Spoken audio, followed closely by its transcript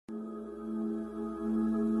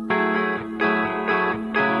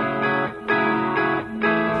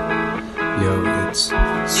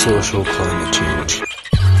Social climate change.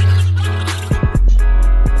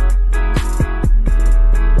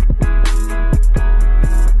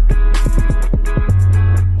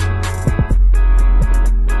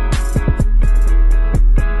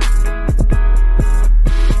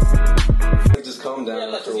 Just calm down. Yeah,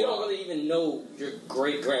 like, cause you don't really even know your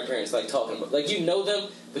great grandparents, like talking about. Like, you know them,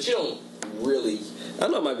 but you don't really. I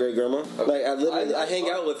know my great grandma. Like I hang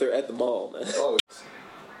out with her at the mall, man.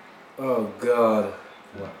 Oh God.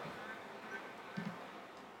 What?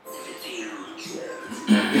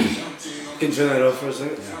 Can you turn that off for a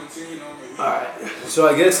second? Yeah. Alright. So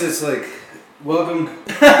I guess it's like, welcome.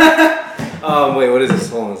 Wait, what is this?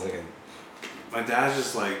 Hold on a second. My dad's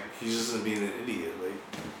just like, he's just being an idiot. Like,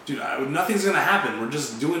 dude, nothing's gonna happen. We're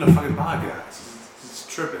just doing a fucking podcast. It's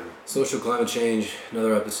tripping. Social climate change,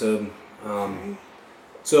 another episode.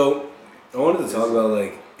 So I wanted to talk about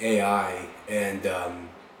like AI and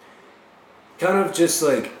kind of just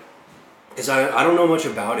like, because I don't know much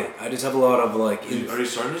about it. I just have a lot of like... Are you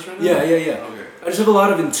starting this right now? Yeah. Okay. I just have a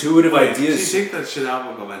lot of intuitive ideas. Can you take that shit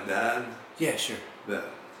out about my dad? Yeah, sure. Yeah.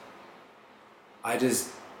 I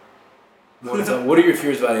just want to know, what are your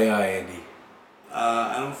fears about AI, Andy?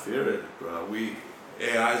 I don't fear it, bro.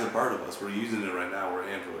 AI is a part of us. We're using it right now. We're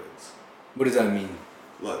androids. What does that mean?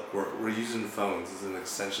 Look, we're using phones as an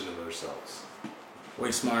extension of ourselves. You're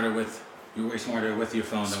way smarter with your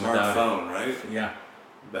phone than without Smartphone, right? Yeah.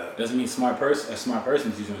 Bet. Doesn't mean a smart person's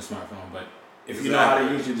using a smartphone, but if you know how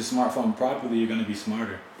to use the smartphone properly, you're gonna be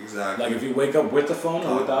smarter. Exactly. Like if you wake up with a phone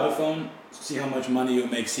or without a phone, see how much money you'll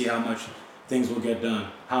make, see how much things will get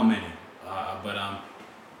done, how many.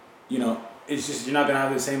 It's just you're not gonna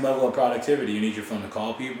have the same level of productivity. You need your phone to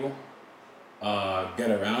call people,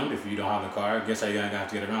 get around. If you don't have a car, guess how you're gonna have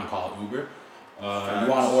to get around? Call Uber. You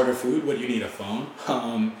want to order food? What do you need? A phone.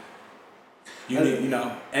 You need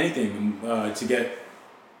anything to get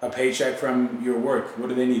a paycheck from your work. What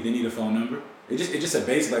do they need? They need a phone number. It's just a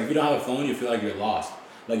basic. Like if you don't have a phone, you feel like you're lost.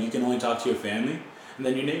 Like you can only talk to your family and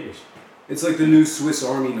then your neighbors. It's like the new Swiss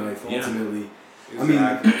Army knife, ultimately. Yeah. Exactly.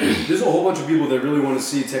 I mean, there's a whole bunch of people that really want to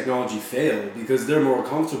see technology fail because they're more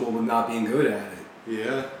comfortable with not being good at it.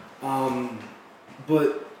 Yeah.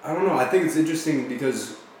 But I don't know. I think it's interesting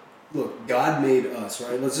because, look, God made us,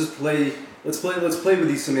 right? Let's play with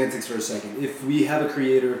these semantics for a second. If we have a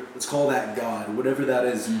creator, let's call that God, whatever that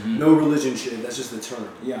is. Mm-hmm. No religion shit. That's just the term.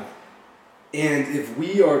 Yeah. And if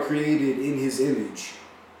we are created in His image,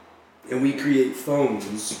 and we create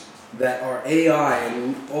phones that are AI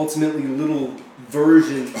and ultimately little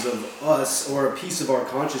versions of us or a piece of our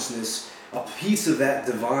consciousness, a piece of that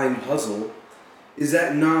divine puzzle, is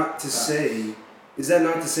that not to say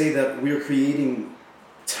that we're creating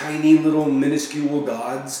tiny little minuscule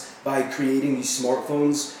gods by creating these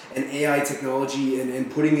smartphones and AI technology and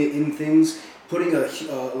putting it in things, putting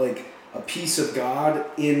a piece of God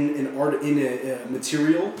in a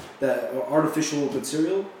material, that artificial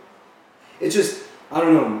material? It just, I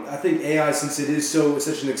don't know. I think AI, since it is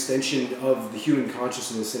such an extension of the human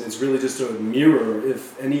consciousness, and it's really just a mirror,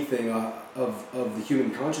 if anything, of the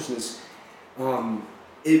human consciousness.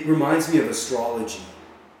 It reminds me of astrology.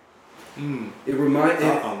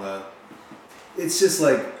 Talk on that. It's just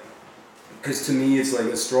like, because to me, it's like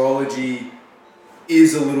astrology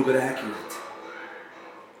is a little bit accurate.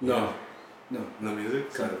 No music.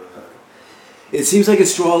 It seems like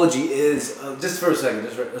astrology is just for a second.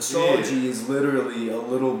 Astrology is literally a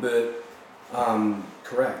little bit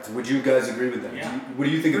correct. Would you guys agree with that? Yeah. What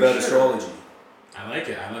do you think about astrology? I like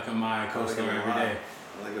it. I look at my co-star every day.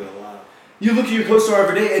 I like it a lot. You look at your co-star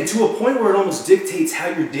every day, and to a point where it almost dictates how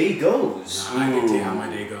your day goes. No, I dictate how my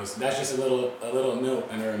day goes. That's just a little note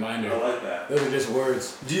and a reminder. I like that. Those are just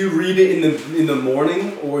words. Do you read it in the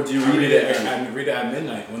morning, or do you read it at night? I read it at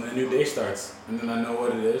midnight when the new day starts, and then I know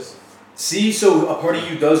what it is. See, so a part of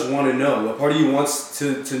you does want to know. A part of you wants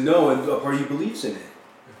to know, and a part of you believes in it.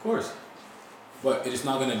 Of course. But it's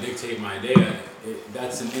not going to dictate my day.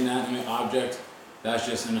 That's an inanimate object. That's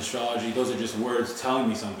just an astrology. Those are just words telling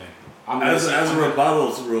me something. As a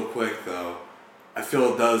rebuttal, real quick though, I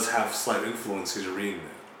feel it does have slight influence because you're reading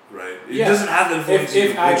it, right? It doesn't have influence.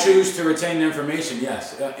 If I choose to retain the information,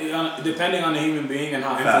 yes. Depending on the human being and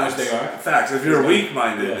how influenced they are. Facts. If you're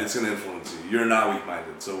weak-minded, it's going to influence you. You're not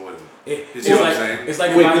weak-minded, so what? It's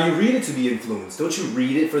like wait, but you read it to be influenced. Don't you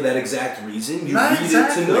read it for that exact reason? You read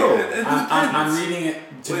it to know. I'm reading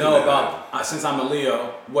it to know about, since I'm a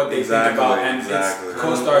Leo, what they think about. And its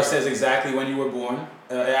co-star says exactly when you were born.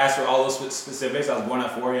 It asks for all those specifics. I was born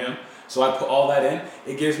at 4 a.m. So I put all that in.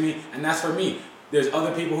 It gives me, and that's for me. There's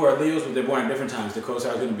other people who are Leos, but they're born at different times. The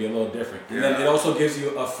co-star is going to be a little different. And then it also gives you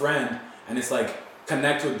a friend, and it's like,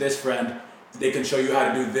 connect with this friend they can show you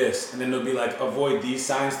how to do this, and then they'll be like, avoid these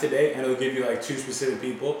signs today, and it'll give you like 2 specific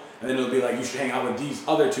people, and then it'll be like, you should hang out with these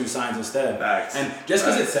other 2 signs instead. Facts. And just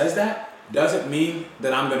because it says that doesn't mean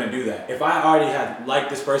that I'm gonna do that. If I already have liked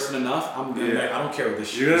this person enough, I'm gonna be like, I don't care what this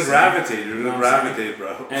shit You're gonna is gravitate. You're You know gonna what I'm saying? gravitate,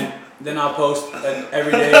 bro. And then I'll post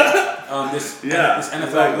every day. This NFL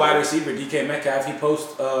exactly. wide receiver DK Metcalf, he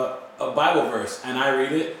posts a Bible verse, and I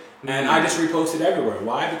read it, and I just repost it everywhere.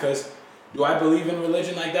 Why? Because do I believe in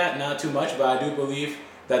religion like that? Not too much, but I do believe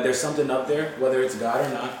that there's something up there, whether it's God or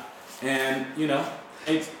not, and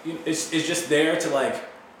it's just there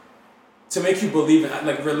to make you believe in.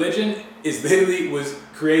 Like religion is literally was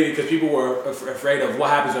created because people were afraid of what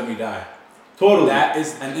happens when we die. Totally. That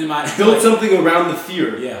is, and in my built something around the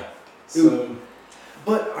fear. Yeah. So,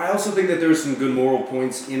 but I also think that there's some good moral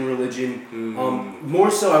points in religion.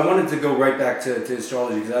 More so, I wanted to go right back to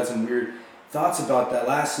astrology because I had some weird thoughts about that.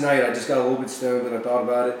 Last night, I just got a little bit stoned and I thought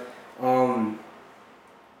about it.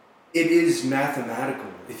 It is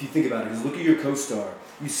mathematical if you think about it. Because look at your co-star.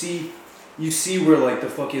 You see where like the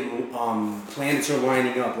fucking planets are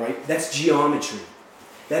lining up, right? That's geometry.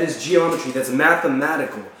 That is geometry. That's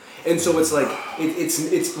mathematical. And so it's like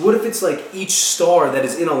it's what if it's like each star that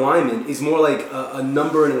is in alignment is more like a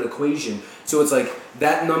number in an equation. So it's like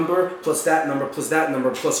that number plus that number plus that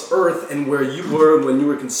number plus Earth and where you were when you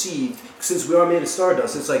were conceived. Since we are made of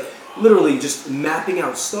stardust, it's like literally just mapping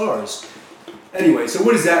out stars. Anyway, so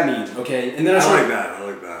what does that mean? Okay, and then I like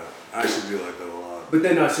that. I actually do like that a lot. But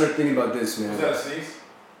then I started thinking about this, man. Was that a sneeze?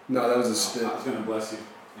 No, that was a spit. I was gonna bless you.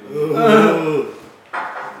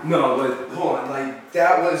 No, but hold on, like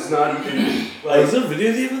that was not even. Like, is there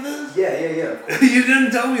videotape of this? Yeah. You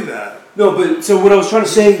didn't tell me that. No, but so what I was trying to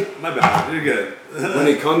say. My bad. You're good. When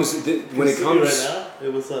it comes, right now. Hey,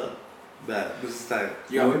 what's up? Bad. This is tight.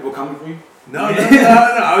 You got people coming for you? No.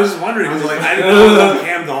 I was just wondering because like I didn't know it was on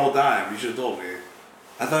cam the whole time. You should have told me.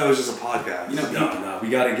 I thought it was just a podcast. No, we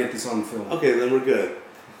gotta get this on film. Okay, then we're good.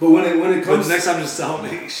 But when it comes, But next time just tell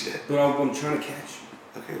me shit. But I'm trying to catch you.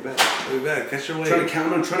 Okay, bad. Catch your way. I'm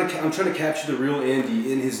trying to capture the real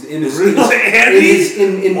Andy in his Andy? Why?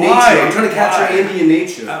 nature. I'm trying to capture Andy in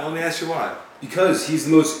nature. Let me ask you why. Because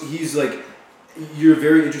he's like, you're a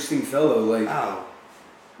very interesting fellow. Like, Ow.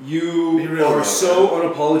 you Be real are about so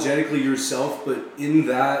unapologetically yourself, but in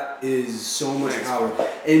that is so much power.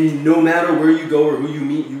 And no matter where you go or who you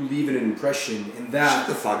meet, you leave an impression. And that. Shut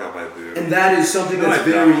the fuck up, I do. And that is something No, that's I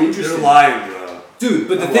very don't. interesting. You're lying, bro. Dude,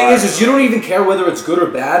 but the I'm thing lying, is you don't even care whether it's good or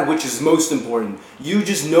bad, which is most important. You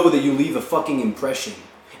just know that you leave a fucking impression.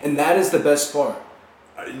 And that is the best part.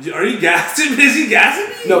 Are you gassing? Is he gassing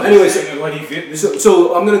me? No, anyway, What do you feel?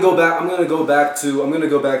 so I'm gonna go back to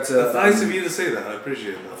It's nice of you to say that. I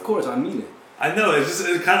appreciate that. Of course, I mean it. I know,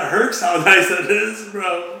 it kind of hurts how nice that is,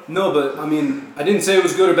 bro. No, but I mean, I didn't say it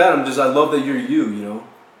was good or bad. I love that you're you know?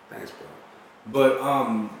 Thanks, bro. But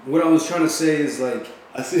what I was trying to say is like,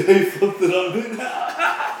 I see how you flipped it on me.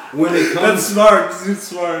 when it comes That's smart. Dude,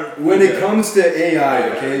 smart. When it comes to AI,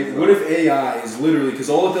 okay, what if AI is literally, because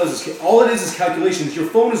all it is calculations. Your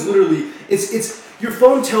phone is literally, it's your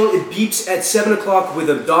phone it beeps at 7 o'clock with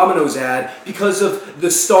a Domino's ad because of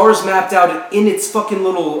the stars mapped out in its fucking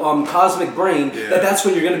little cosmic brain that's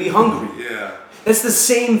when you're gonna be hungry. Yeah. That's the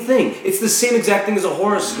same thing. It's the same exact thing as a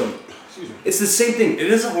horoscope. It's the same thing.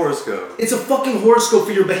 It is a horoscope. It's a fucking horoscope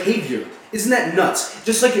for your behavior. Isn't that nuts?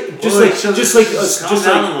 Just like I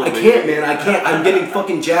can't, man. I can't. I'm getting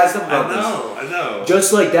fucking jazzed up about I know.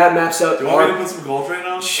 Just like that maps out. Do you want me to put some Coltrane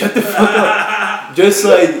on? Shut the fuck up. Just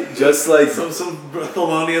like some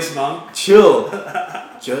Thelonious Monk. Chill.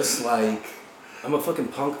 Just like I'm a fucking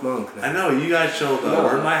punk monk, man. I know, you guys chill though. No.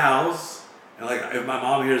 We're in my house. And like, if my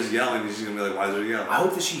mom hears yelling, she's gonna be like, "Why is there yelling?" I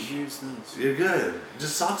hope that she hears this. You're good.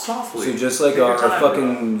 Just talk softly. So just like Take your our time,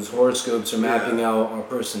 fucking bro. horoscopes are mapping out our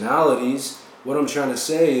personalities, what I'm trying to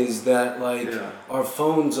say is that like our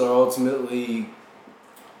phones are ultimately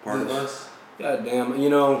part of us. Goddamn,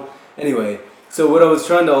 Anyway, so what I was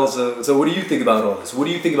trying to so what do you think about all this? What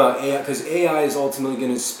do you think about AI? Because AI is ultimately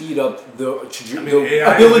going to speed up the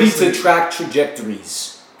ability to track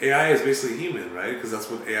trajectories. AI is basically human, right? Because that's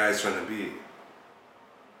what AI is trying to be.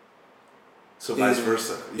 So vice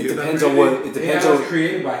versa. It depends on what. It depends on.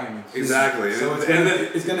 Created by humans. Exactly. So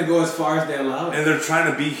it's gonna go as far as they allow it. And they're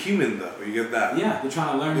trying to be human, though. You get that? Yeah, they're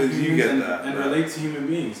trying to learn You humans get and, that, and right. relate to human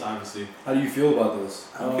beings, obviously. How do you feel about this?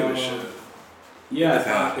 I don't give a shit.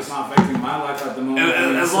 Yeah, it's not affecting my life at the moment.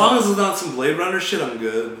 And as long as it's not some Blade Runner shit, I'm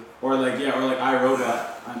good. Or like iRobot.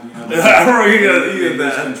 You get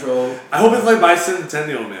that. Control. I hope it's like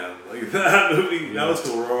Bicentennial Man. Like that movie. That was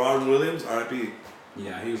cool. Robin Williams, R.I.P.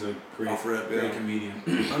 Yeah, he was a great comedian.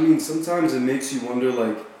 I mean, sometimes it makes you wonder,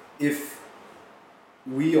 like, if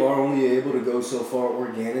we are only able to go so far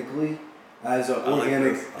organically as an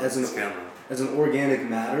organic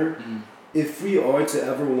matter. If we are to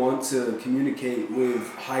ever want to communicate with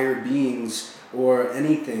higher beings or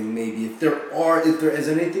anything, maybe if there is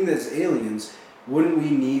anything that's aliens, wouldn't we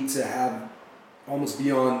need to have almost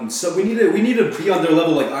beyond? So we need to be on their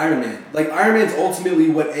level, like Iron Man. Like Iron Man's ultimately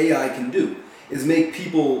what AI can do is make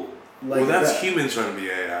people like. Well, that's that. humans trying to be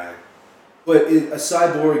AI. But a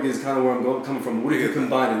cyborg is kind of where I'm coming from. What if you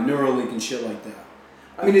combine a Neuralink and shit like that?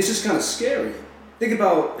 I mean, it's just kind of scary. Think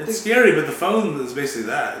about... It's scary, but the phone is basically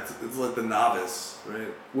that. It's like the novice, right?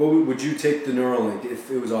 What would you take the Neuralink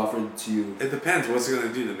if it was offered to you? It depends. What's it going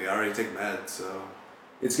to do to me? I already take meds, so...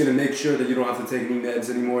 It's going to make sure that you don't have to take any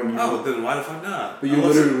meds anymore. And then why the fuck not? But you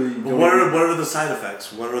literally... But what are the side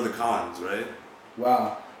effects? What are the cons, right?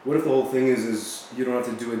 Wow. What if the whole thing is you don't have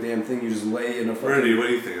to do a damn thing, you just lay in a fucking... Rudy, what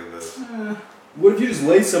do you think of this? What if you just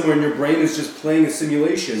lay somewhere and your brain is just playing a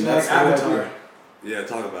simulation? So That's like Avatar. Yeah,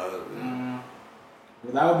 talk about it.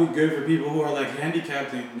 Well, that would be good for people who are like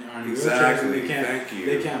handicapped and are in Exactly. wheelchairs and Thank you.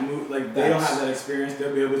 they can't move. Like they don't have that experience.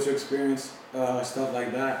 They'll be able to experience stuff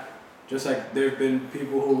like that. Just like there've been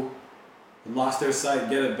people who lost their sight,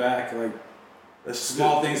 get it back. Like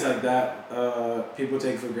small things like that. People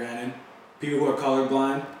take for granted. People who are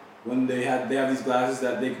colorblind, when they have these glasses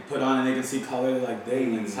that they can put on and they can see color. Like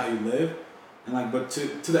that's how you live. And like, but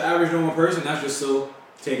to the average normal person, that's just so.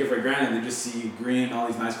 Take it for granted. They just see green, all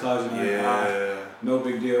these nice colors, and they're like, no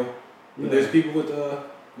big deal. But there's people with a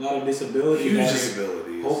lot of disabilities. Huge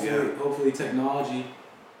disabilities. Hopefully, technology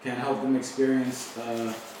can help them experience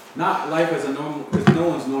not life as a normal, because no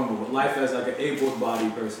one's normal, but life as like an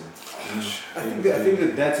able-bodied person. You know? I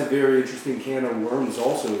think that's a very interesting can of worms.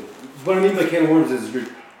 Also, what I mean by can of worms is I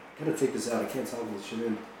gotta take this out. I can't talk this shit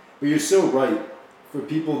in. But you're so right. For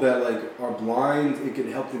people that like are blind, it could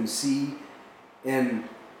help them see. And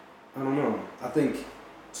I don't know. I think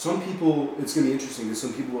some people, it's going to be interesting because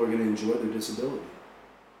some people are going to enjoy their disability.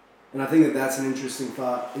 And I think that that's an interesting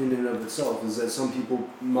thought in and of itself, is that some people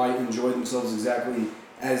might enjoy themselves exactly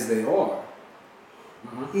as they are.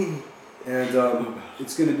 And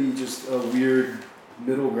it's going to be just a weird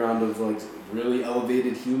middle ground of like really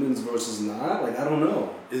elevated humans versus not. Like, I don't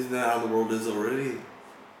know. Isn't that how the world is already?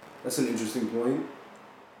 That's an interesting point.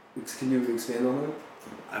 Can you expand on that?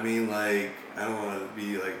 I mean, like, I don't want to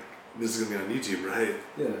be like, this is going to be on YouTube, right?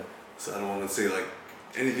 Yeah. So I don't want to say, like,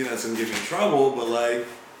 anything that's going to get me in trouble, but, like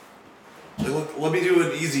let me do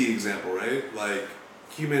an easy example, right? Like,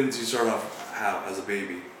 humans, you start off how? As a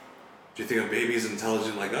baby. Do you think a baby is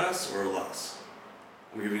intelligent like us or less?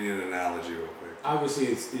 I'm giving you an analogy real quick. Obviously,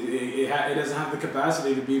 it doesn't have the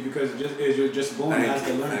capacity to be because you're just born. It has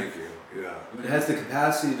to learn. Thank you. Yeah. It has the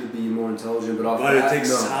capacity to be more intelligent, but But it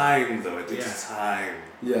takes time, though. It takes time.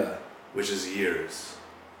 Yeah. Which is years.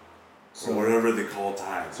 So or whatever they call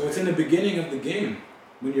time. So it's in the beginning of the game.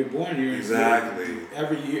 When you're born, exactly.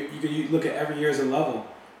 Every year, you look at every year as a level.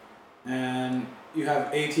 And you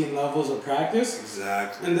have 18 levels of practice.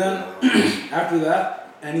 Exactly. And then after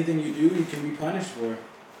that, anything you do, you can be punished for.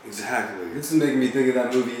 Exactly. This is making me think of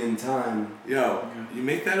that movie In Time. You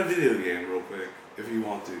make that a video game real quick if you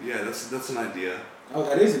want to. Yeah, that's an idea. Oh,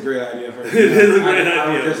 that is a great idea for it is a great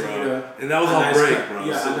idea, bro. And that was on break, bro.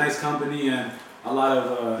 Yeah, so. A nice company and a lot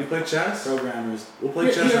of you play chess? Programmers. We'll play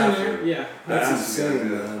chess after. Yeah. That's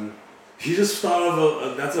insane, man. He just thought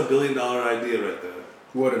of that's $1 billion idea right there.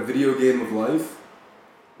 What, a video game of life?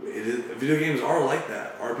 It is, video games are like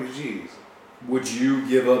that. RPGs. Would you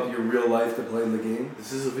give up your real life to play in the game?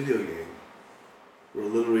 This is a video game. We're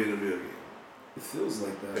literally in a video game. It feels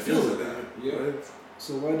like that. It feels like that. Yeah. Right?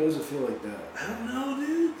 So why does it feel like that? I don't know,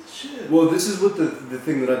 dude. Shit. Well, this is what the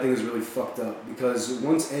thing that I think is really fucked up, because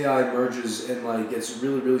once AI merges and like gets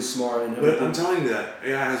really, really smart and everything. But I'm telling you that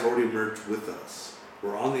AI has already merged with us.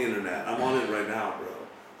 We're on the internet. I'm on it right now, bro.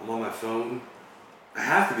 I'm on my phone. I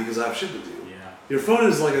have to because I have shit to do. Yeah. Your phone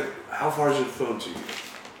is like how far is your phone to you?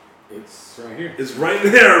 It's right here. It's right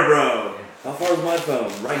there, bro. How far is my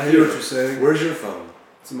phone? Right I here. hear what you're saying. Where's your phone?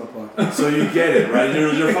 It's in my pocket. So you get it, right?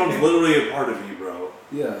 Your phone's literally a part of you, bro.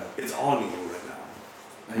 Yeah. It's on you right now.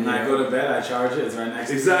 And I go to bed, I charge it. It's right next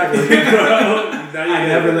to me. Exactly, bro. I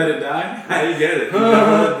never let it die. Now you get it.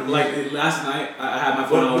 Like last night, I had my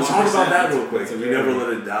phone on 1%. Let's talk about that real quick. It's You never let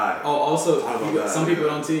it die. Oh, also, some people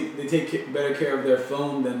yeah. don't take better care of their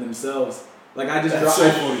phone than themselves. Like I just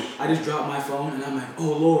dropped my phone and I'm like,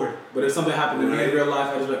 oh Lord. But if something happened to me in real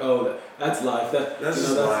life, I just like, oh, that's life.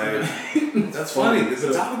 That's life. That's funny.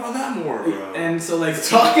 So talk about that more, bro. And so like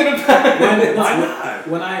talking about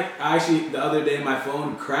when I actually the other day my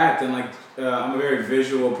phone cracked and like I'm a very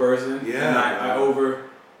visual person. Yeah. And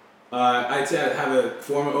I'd say I have a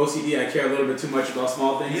form of OCD. I care a little bit too much about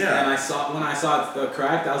small things. Yeah. And when I saw it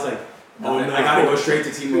cracked, I was like, Oh, no. I gotta go straight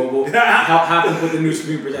to T-Mobile. have them put the new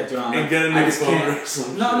screen protector on. And get a I new just phone can't. or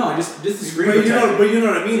something. No, just the screen But protector. you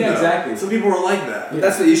know what I mean. Yeah, though. exactly. Some people are like that. But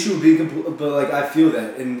that's the issue with being but like I feel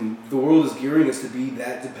that, and the world is gearing us to be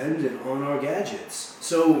that dependent on our gadgets. I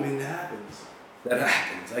So mean, that happens. that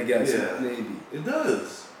happens, I guess. Yeah. Maybe. It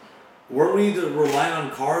does. Weren't we relying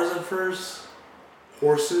on cars at first?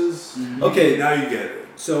 Horses. Mm-hmm. Okay. Now you get it.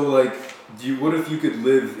 So like, what if you could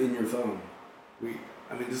live in your phone?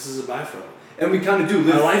 This is my phone. And we kind of do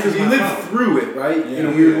live. My life is we my live phone. through it, right? In a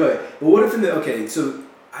Yeah. weird way. But what if so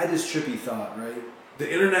I had this trippy thought, right?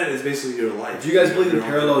 The internet is basically your life. Do you guys believe in You don't-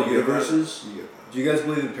 parallel you get that? universes? You get Do you guys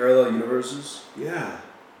believe in parallel universes? that. Yeah.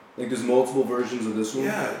 Like there's multiple versions of this one?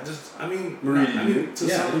 Yeah. Marie, do you? to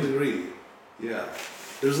Yeah, I some do. degree. Yeah.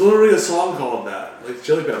 There's literally a song called that, like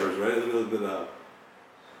Chili Peppers, right? Look it up.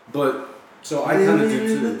 But so I kind of do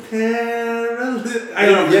too. I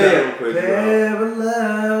don't know. Yeah. Real quick, bro.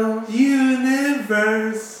 Parallel.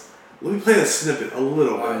 Universe. Let me play a snippet, a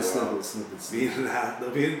little bit. Alright, bro. snippet. Me and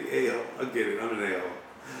that. Be an AO. I get it. I'm an AO.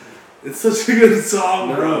 It's such a good song,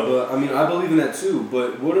 No, bro. but I mean I believe in that too.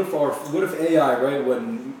 But what if AI, right?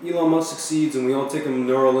 When Elon Musk succeeds and we all take him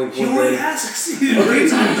Neuralink He one already day. has succeeded. What are you Okay,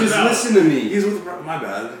 talking just about? listen to me. He's with my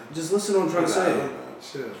bad. Just listen to what I'm trying to My say. bad.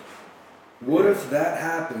 Shit. What if that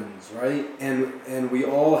happens, right? And we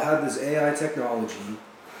all have this AI technology,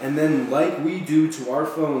 and then like we do to our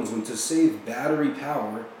phones when to save battery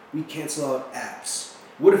power, we cancel out apps.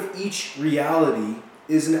 What if each reality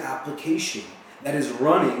is an application that is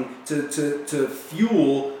running to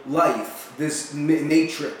fuel life, this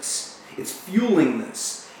matrix? It's fueling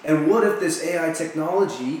this. And what if this AI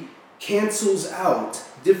technology cancels out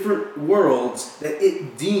different worlds that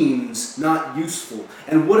it deems not useful?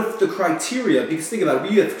 And what if the criteria, because think about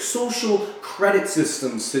it, we have social credit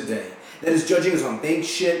systems today that is judging us on bank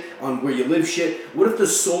shit, on where you live shit. What if the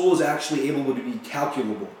soul is actually able to be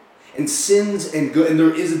calculable? And sins and good, and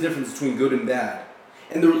there is a difference between good and bad.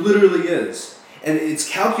 And there literally is. And it's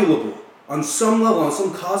calculable. On some level, on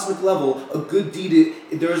some cosmic level, a good deed,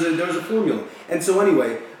 there's a formula. And so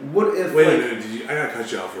anyway, what if... Wait like, a minute, I gotta cut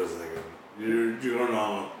you off for a second. You don't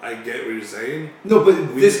know. I get what you're saying. No,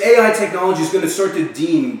 but this AI technology is going to start to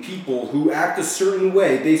deem people who act a certain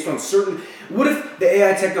way based on certain... What if the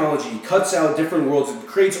AI technology cuts out different worlds and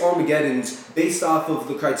creates Armageddons based off of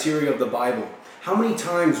the criteria of the Bible? How many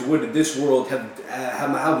times would this world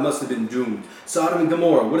must have been doomed? Sodom and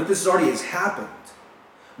Gomorrah. What if this already has happened?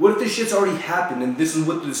 What if this shit's already happened and this is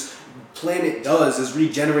what this planet does, is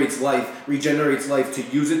regenerates life to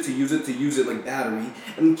use it like battery,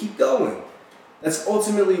 and keep going. That's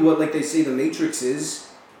ultimately what, like they say, the Matrix is.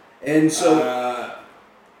 And so...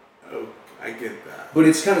 I get that. But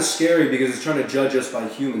it's kind of scary because it's trying to judge us by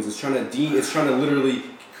humans. It's trying to literally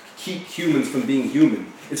keep humans from being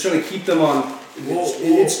human. It's trying to keep them on...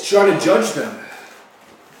 It's trying to judge them.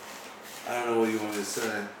 I don't know what you want me to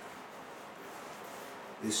say.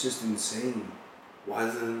 It's just insane. Why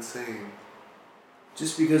is it insane?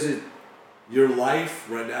 Just because it... Your life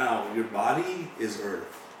right now, your body is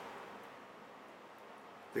Earth.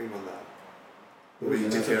 Think about that. The way you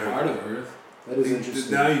take That's care a part of of Earth. That is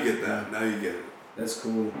interesting. Now you get that. Now you get it. That's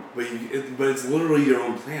cool. But it's literally your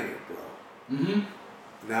own planet, bro.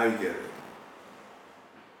 Mm-hmm. Now you get it.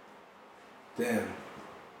 Damn.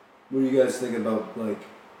 What do you guys think about, like...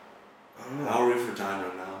 I don't know. How are we for time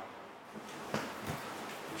right now?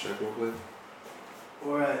 Check real quick.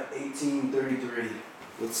 We're at 18:33.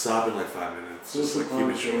 Let's stop in like 5 minutes. Just Just like the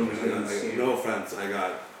keep it short. conversation. No offense.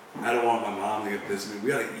 I don't want my mom to get this. We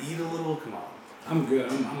gotta eat a little. Come on. I'm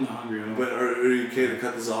good. I'm not hungry at all. But are you okay to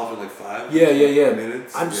cut this off in like 5? Yeah.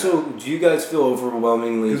 Minutes? I'm so... Do you guys feel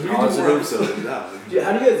overwhelmingly Because we can do more positive? episodes. Yeah. Yeah,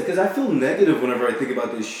 how do you guys... Because I feel negative whenever I think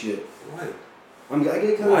about this shit. What? I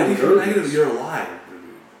get kind Why of do you feel negative? You're alive, dude.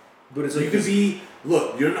 But it's You like... could be.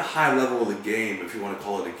 Look, you're in a high level of the game if you want to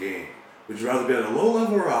call it a game. Would you rather be at a low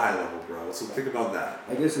level or a high level, bro? So think about that.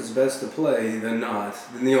 I guess it's best to play than not,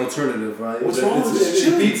 than the alternative, right? What's wrong with just It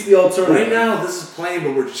chilling? beats the alternative. Right now, this is playing,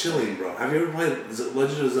 but we're chilling, bro. Have you ever played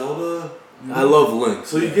Legend of Zelda? I love Link.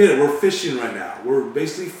 So you get it. We're fishing right now. We're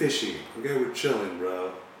basically fishing. Okay, we're chilling,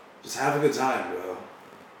 bro. Just have a good time, bro.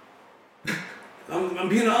 I'm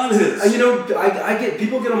being honest. I get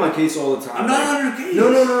people get on my case all the time. I'm not on your case. No.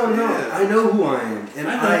 Yeah. I know who I am, and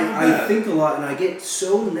I know I that. think a lot, and I get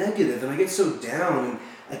so negative, and I get so down, and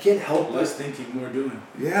I can't help Less it. thinking, more doing.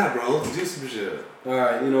 Yeah, bro. Let's do some shit. All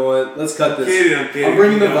right, you know what? Let's cut this. I'm kidding. I'm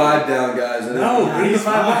bringing the vibe down, guys. No, Nah, bring the he's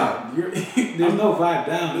vibe fine. up. There's no vibe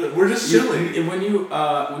down. We're just chilling. When you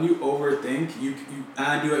overthink, you and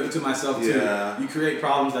I do it to myself too. Yeah. You create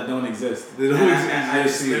problems that don't exist. They don't And exist. and I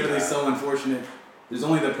it's see literally that. so unfortunate. There's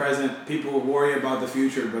only the present. People worry about the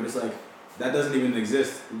future, but it's like that doesn't even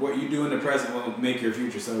exist. What you do in the present will make your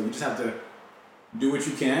future. So you just have to do what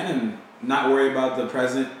you can and not worry about the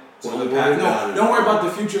present or the Don't past. worry No, about it. don't worry about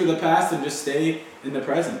the future or the past, and just stay in the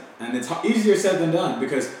present. And it's easier said than done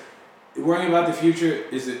because worrying about the future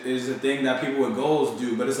is a thing that people with goals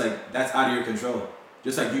do, but it's like that's out of your control.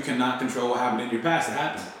 Just like you cannot control what happened in your past. It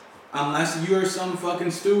happened. Unless you're some fucking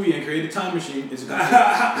Stewie and create a time machine, it's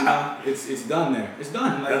gonna, it's done there. It's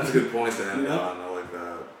done. Like, That's a good point to end You know? on. I like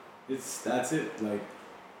that. That's it. Like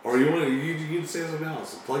Or you want to you can say something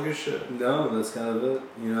else. Plug your shit. No, that's kind of it.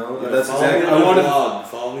 You know, Yeah, that's follow exactly. me on I wanted. my blog.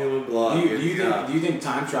 Follow me on my blog. do you think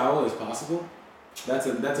time travel is possible? That's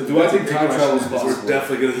a Do I that's a think big time travel is question. possible? We're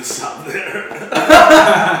definitely gonna stop there.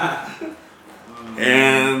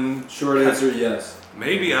 And Short answer: yes.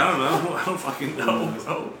 maybe I don't know. I don't fucking know,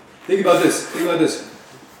 bro. Think about this. Think about this.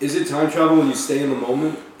 Is it time travel when you stay in the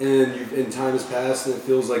moment and time has passed and it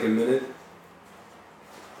feels like a minute?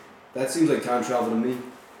 That seems like time travel to me.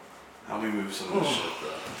 How we move some of this shit,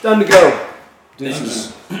 though. Time to go.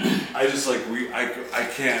 Deuces. I just like I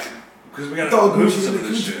can't because we gotta Dog move Gucci some in of the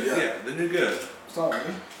this future, shit. yeah. Yeah, then you're good. Sorry.